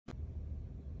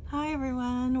Hi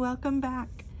everyone, welcome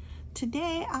back.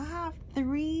 Today I have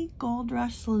 3 Gold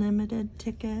Rush Limited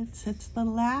tickets. It's the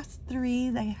last 3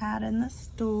 they had in the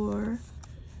store.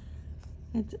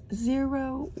 It's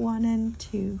 0, 1, and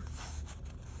 2.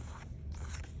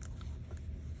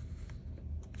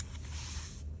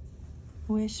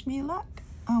 Wish me luck.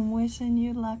 I'm wishing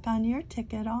you luck on your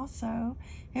ticket also.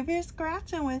 If you're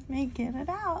scratching with me, get it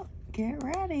out. Get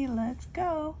ready, let's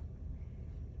go.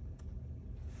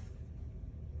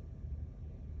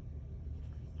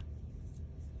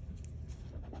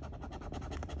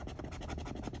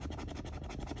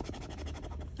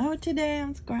 Oh, today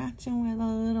I'm scratching with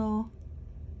a little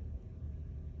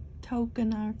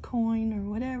token or coin or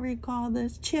whatever you call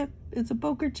this chip. It's a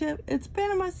poker chip. It's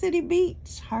Panama City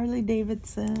Beach, Harley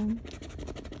Davidson.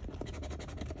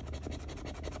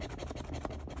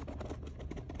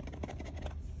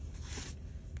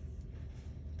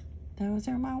 Those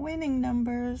are my winning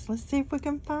numbers. Let's see if we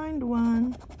can find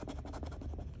one.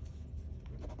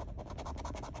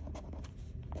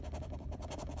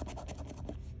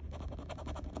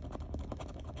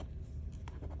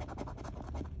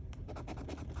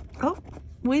 Oh,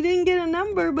 we didn't get a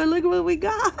number, but look what we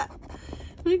got.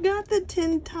 We got the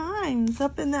 10 times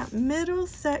up in that middle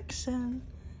section.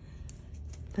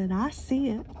 But I see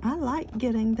it. I like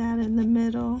getting that in the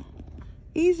middle.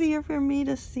 Easier for me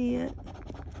to see it.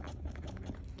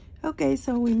 Okay,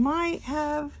 so we might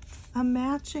have a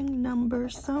matching number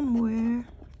somewhere.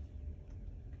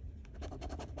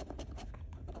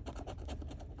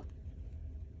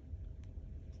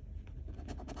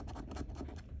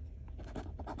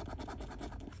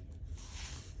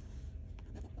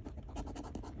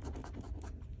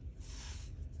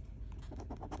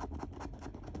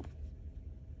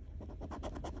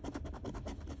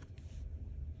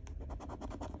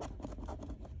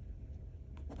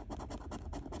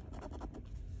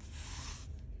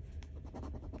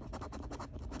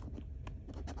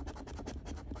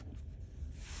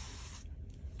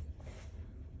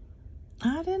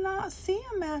 I did not see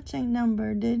a matching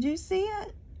number. Did you see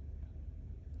it?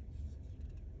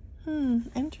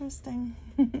 Interesting.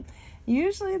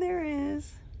 Usually there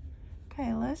is.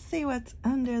 Okay, let's see what's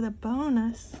under the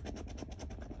bonus.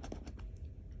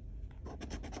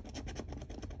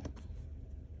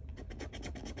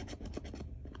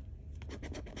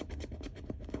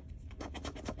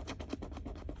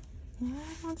 I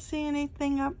don't see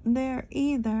anything up there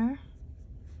either.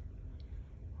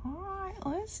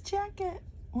 Let's check it.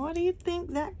 What do you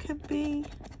think that could be?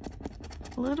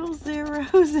 Little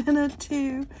zeros and a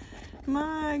 2.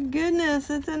 My goodness,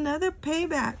 it's another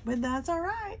payback, but that's all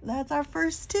right. That's our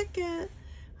first ticket.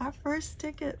 Our first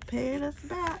ticket paid us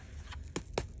back.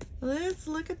 Let's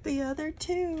look at the other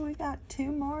 2. We got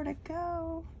 2 more to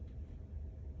go.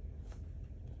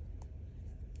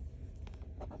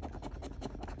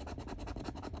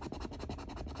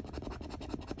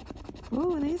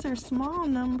 Ooh, these are small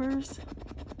numbers.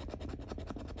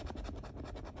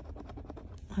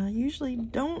 I usually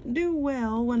don't do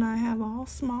well when I have all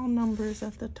small numbers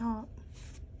at the top.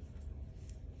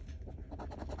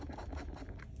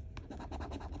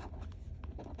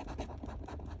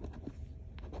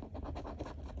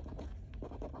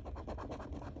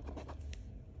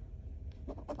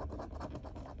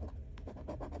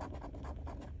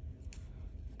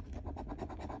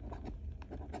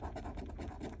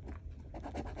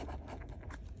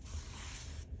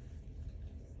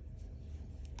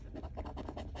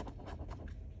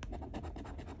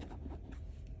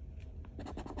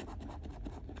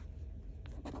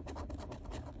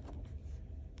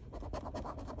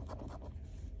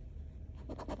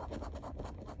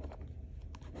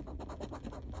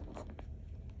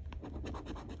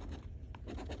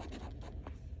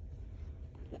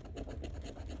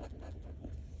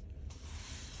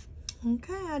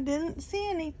 Okay, I didn't see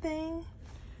anything.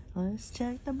 Let's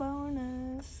check the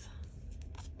bonus.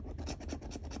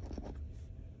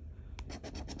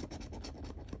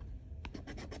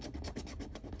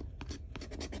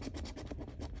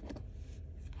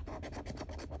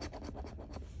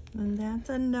 And that's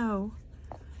a no.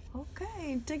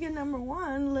 Okay, ticket number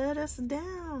 1 let us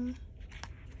down.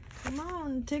 Come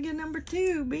on, ticket number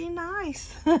 2, be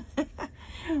nice.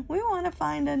 We want to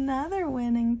find another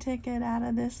winning ticket out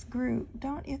of this group,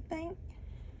 don't you think?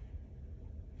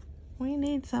 We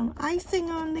need some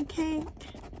icing on the cake,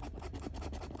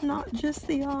 not just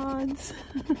the odds.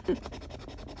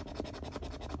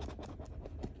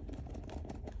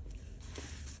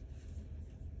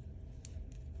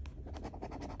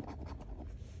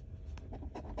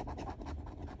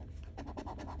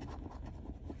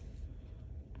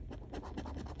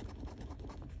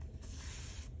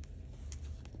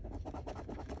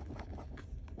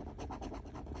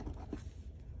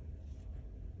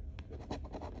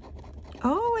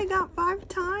 we got 5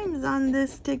 times on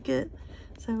this ticket.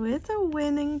 So it's a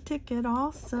winning ticket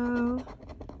also.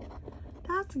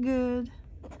 That's good.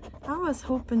 I was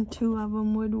hoping 2 of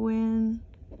them would win.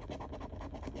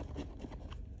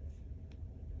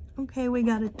 Okay, we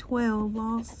got a 12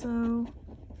 also.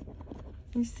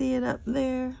 You see it up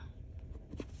there?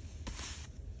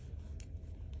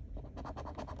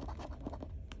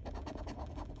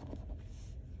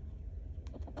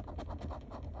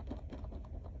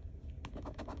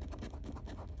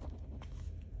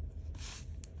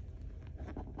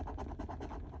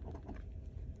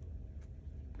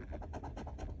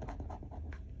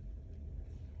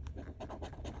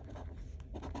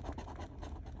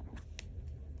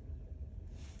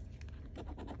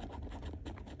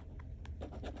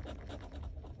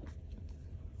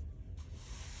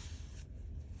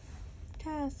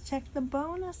 Okay, let's check the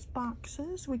bonus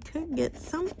boxes. We could get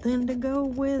something to go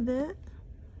with it.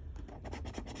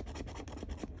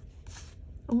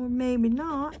 Or maybe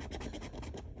not.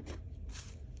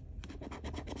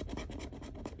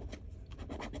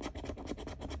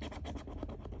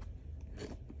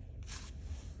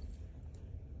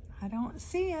 I don't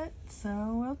see it,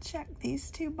 so we'll check these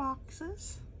 2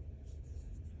 boxes.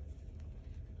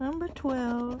 Number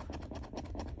 12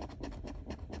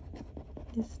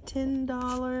 is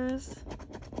 $10,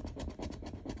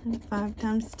 and 5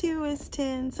 times 2 is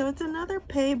 10, so it's another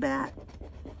payback.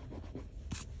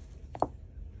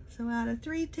 So out of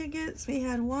 3 tickets, we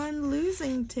had 1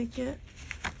 losing ticket,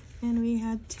 and we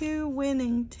had 2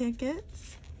 winning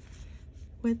tickets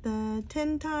with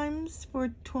 10 times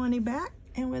for 20 back,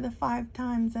 and with a 5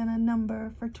 times and a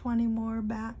number for 20 more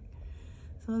back.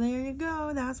 So there you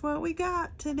go. That's what we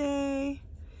got today.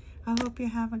 I hope you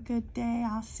have a good day.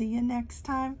 I'll see you next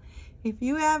time. If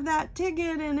you have that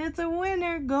ticket and it's a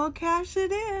winner, go cash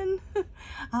it in.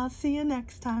 I'll see you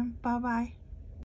next time. Bye-bye.